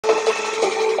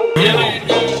On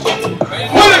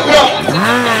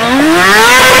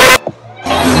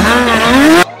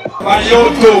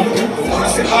YouTube, you want to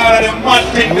see all of them mad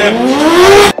thing them.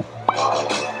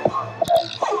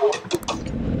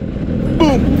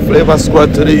 Boom! Flavah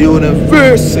squad to the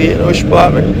universe. You know which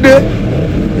part me there?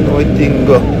 You know what thing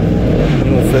go?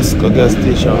 New Fresco gas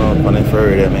station up on the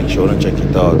ferry there. Make sure you check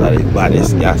it out at the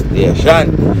baddest gas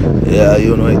station. Yeah,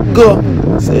 you know it go.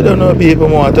 So you don't know people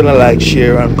want to like,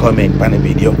 share and comment on the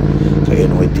video. So you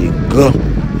know what thing go.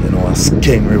 You know a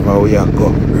Skeng River where you go.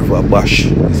 River Bosch.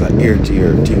 It's an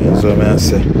ear-to-ear thing. You know what I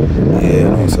say? Yeah, you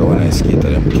know, so when I skate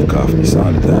them kick off this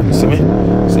all the time. You see me?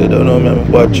 So you don't know me, I'm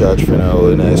a bad charge for now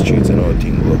in the streets and all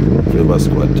thing go. Flavah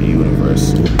squad to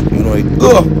universe. You know it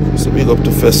go. So big up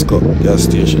to Fresco gas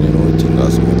station, you know what thing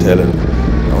as I'm telling you.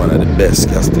 One of the best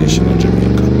gas stations in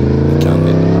Jamaica. You can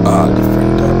get all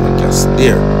different type of gas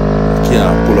there. You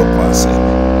can't pull up and say,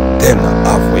 them not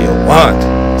have what you want.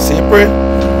 See, pray?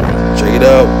 Check it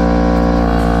out.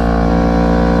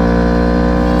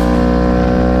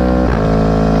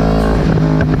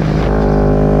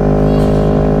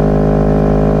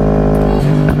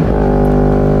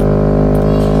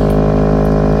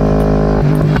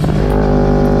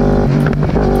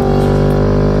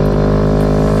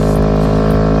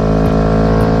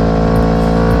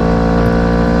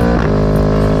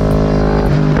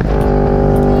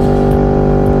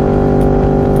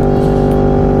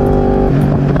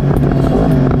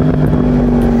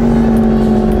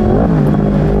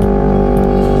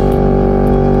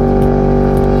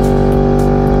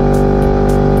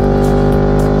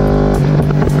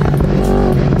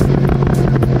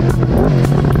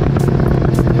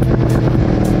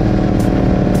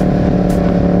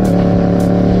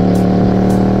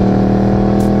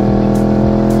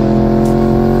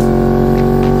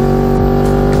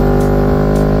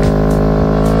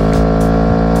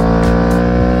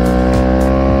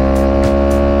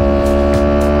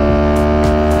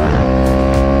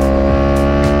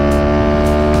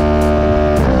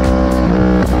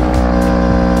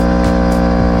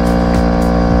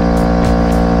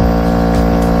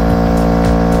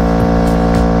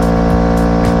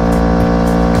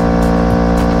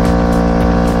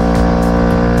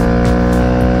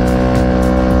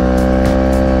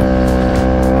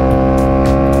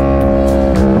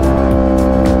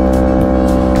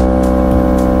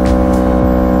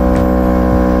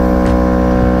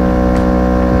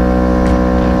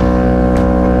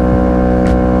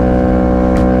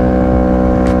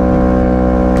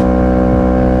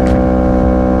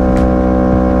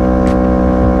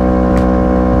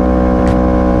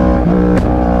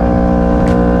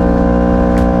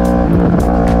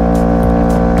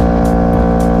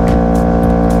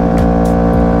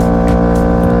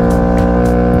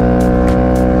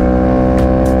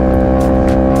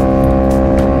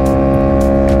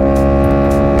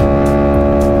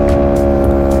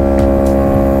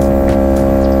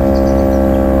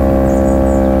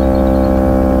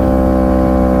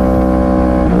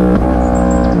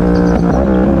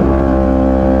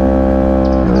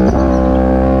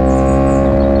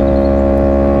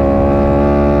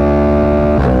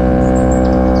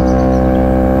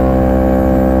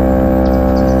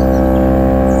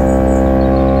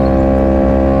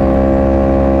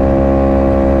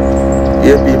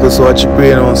 Yeah, people, so what you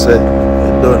pray now say,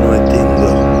 you don't know anything go.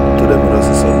 To them, you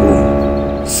just say,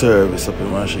 boom, service up the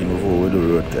machine before we do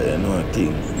road, cause you know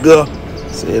anything go.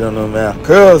 So you don't know me,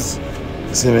 curls.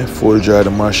 You see me, full drive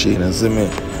the machine, you see me?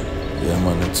 Yeah,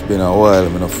 man, it's been a while,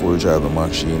 I'm not full drive the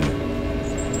machine.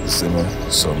 You see me?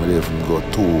 So I didn't go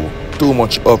too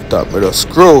much up top, but just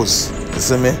cruise. You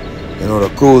see me? You know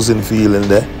the cruising feeling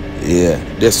there? Yeah,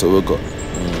 that's where we go.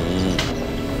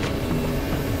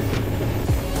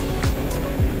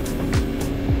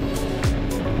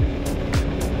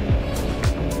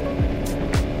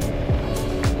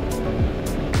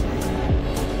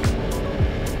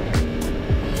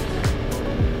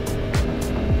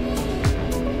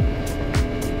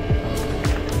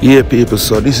 Yeah, people,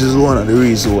 so this is one of the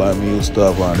reasons why I used to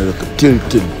have a little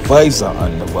tilting visor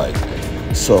on the bike.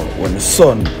 So when the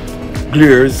sun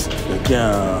glares, you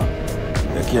can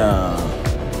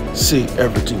see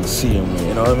everything same way,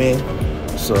 you know what I mean?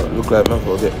 So look like I'm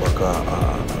going to get back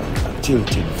a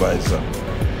tilted visor.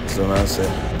 So I say,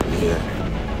 yeah,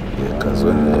 because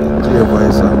when the clear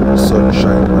visor, the sun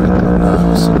shines on it, and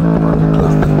now see on the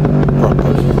clock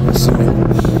properly, you see me?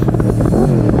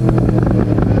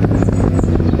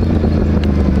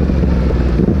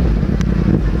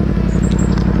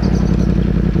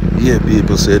 Yeah,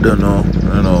 people say don't know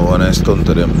when I stunt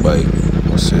to them bike,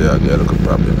 I say I get a little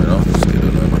problem, you know. So you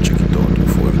don't know how to check it out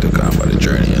before we take on by the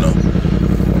journey, you know.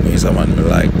 When you is, man, me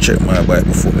like check my bike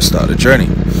before me start the journey.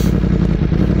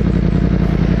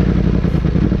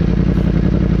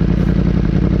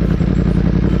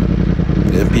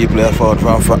 The people have found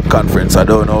from conference, I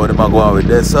don't know what them are going with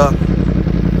this, sir.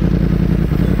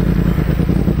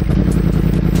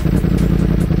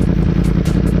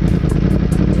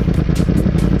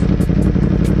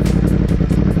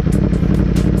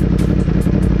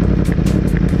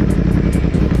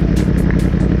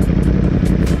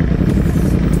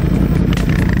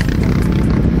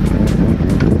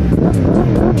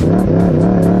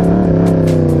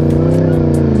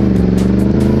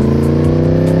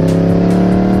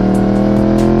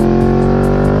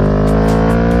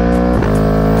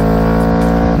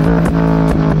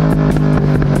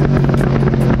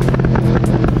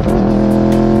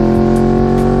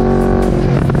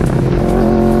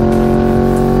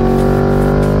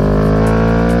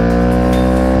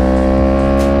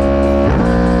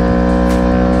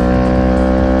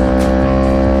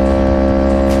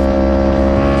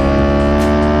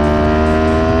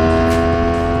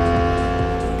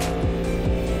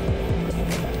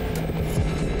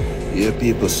 Yeah,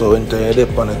 people, so when you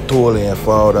dip on the toll and you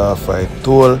forward off a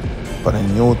toll, on the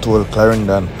new toll,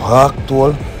 Clarendon Park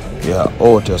toll, you're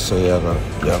out here, so you're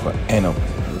gonna end up.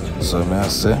 So I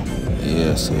say,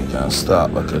 yeah, so you can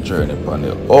start back your journey on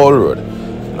the old road. You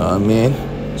know what I mean?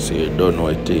 So you don't know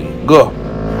a thing. Go!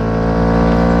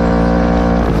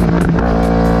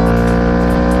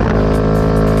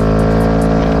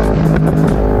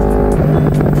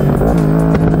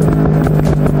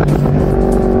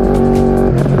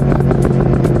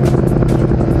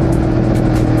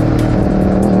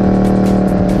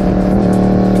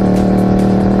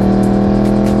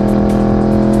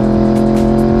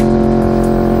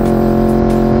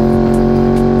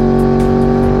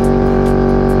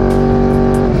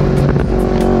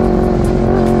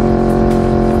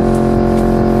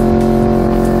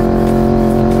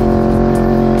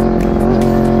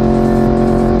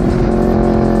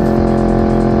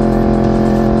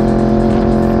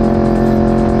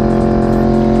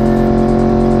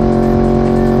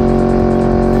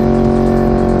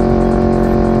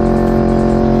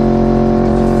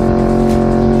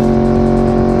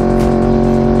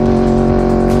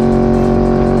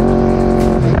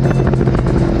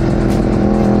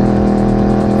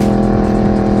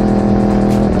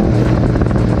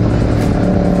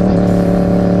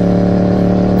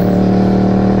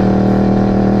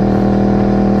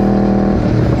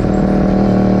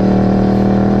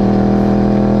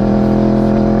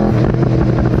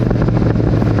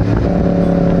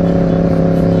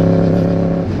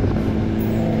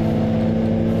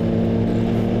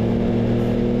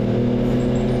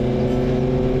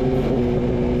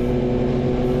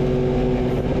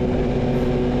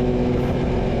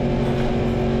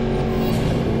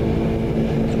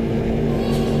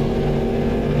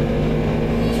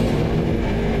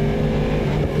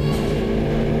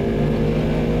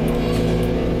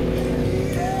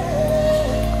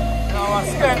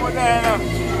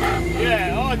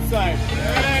 Yeah, outside.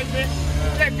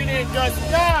 Checking in just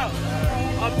now.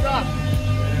 Up top.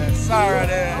 Yeah, Sarah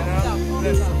there, you know.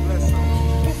 Bless him, bless him.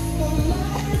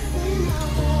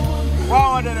 What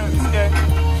want to do today?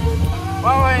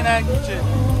 What want in that kitchen?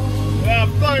 We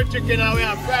have curry chicken and we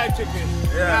have fried chicken.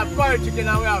 Yeah. We have curry chicken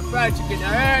and we have fried chicken. You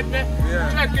heard me?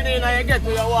 Yeah. Checking in and you get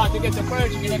what you want. You get the curry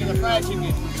chicken, you get the fried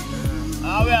chicken.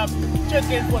 And we have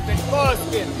chicken foot and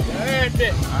foreskin. You heard me?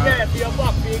 Yeah, for your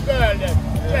back, for your girl then.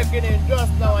 Checking in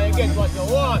just now and you get what you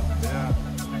want.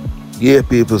 Yeah,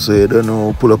 people, so you don't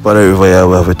know, pull up on the river,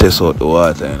 you have to test out the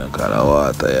water, you know, because the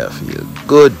water, you feel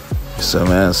good. So,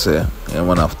 man, say, yeah,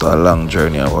 man, after a long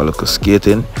journey, have a little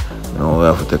skating, you know, we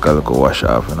have to take a little wash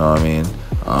off, you know what I mean?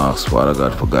 Ask Father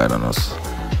God for guiding us,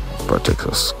 protect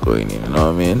us going in, you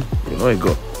know what I mean? You know, you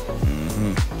go.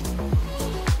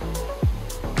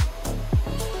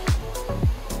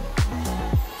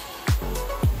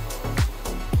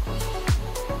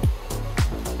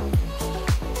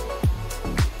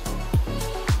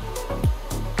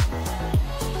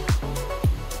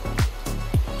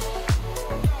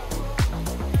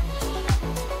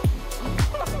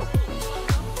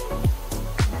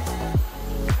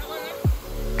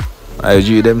 I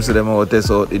G them so them out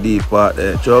test out the deep part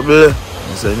there. Trouble.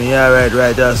 You say me alright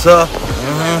right there, sir.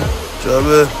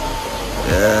 Trouble.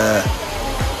 Yeah.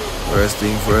 First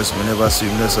thing first, me never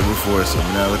swim this before, so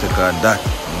me never take on that.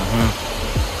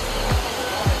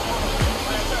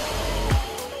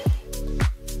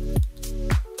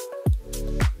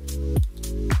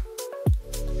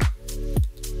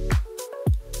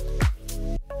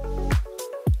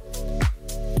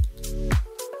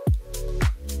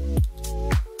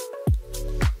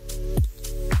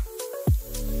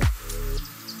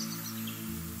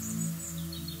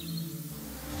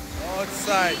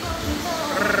 side.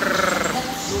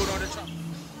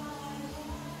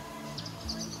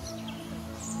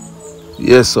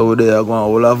 Yes, over there, I'm going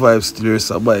all our vibes still race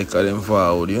a bike at them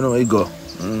forward. You know, you go.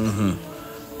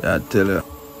 Yeah, I tell you.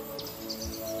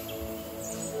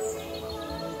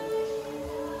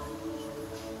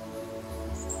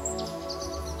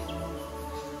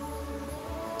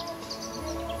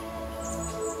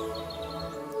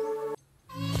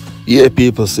 Yeah,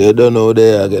 people say, you don't know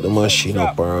there, I get the machine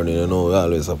up around, you know, we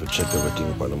always have to check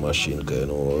everything up on the machine, because, you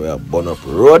know, we have burn up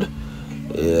the road.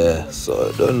 Yeah, so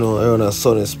I don't know, around a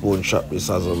Sunny Spoon shop, this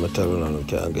as I'm telling you, you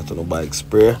can't get on a bike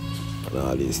spray, and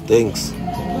all these things.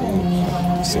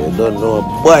 So you don't know,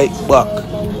 bike back,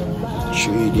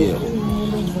 3 days.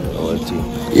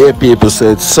 Yeah, people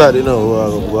say it's sad, you know, we're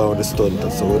going to go on the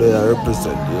stunt, so they are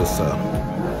represent, yes, sir.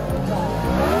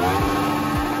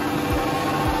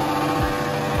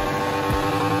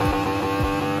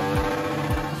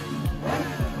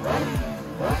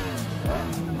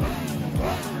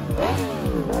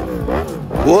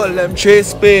 Hold them 3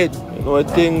 speed, you know what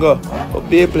thing go. But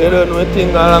people, you don't know what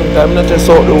thing a long time, not just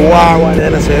out the war one, you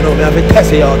know, so you know, me have to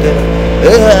test it out, you know.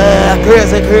 Yeah,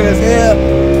 crazy,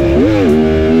 yeah.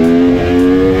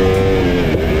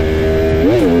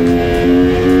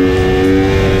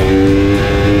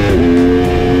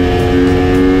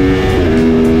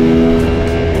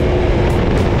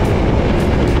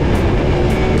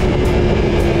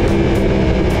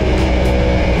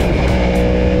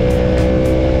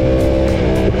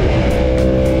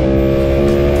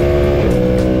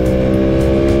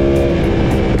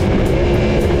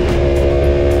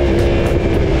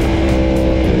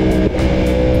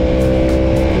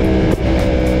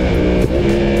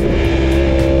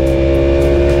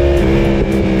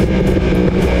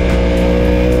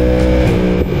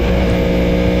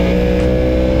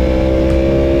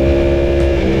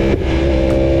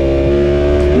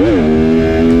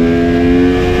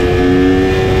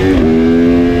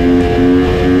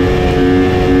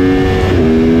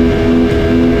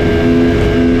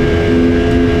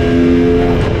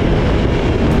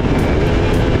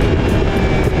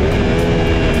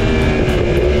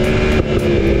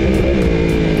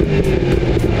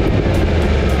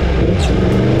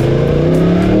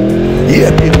 Yeah,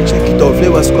 people, check it out.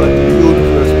 Flavah Squad to the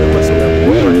universe. Remember, so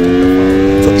we have to protect the farm.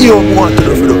 So, you want to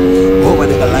do for them. Go over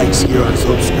there, like, share, and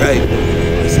subscribe.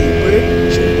 You see,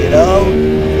 check it out.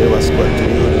 Flavah Squad to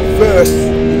the universe.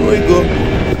 Here we go.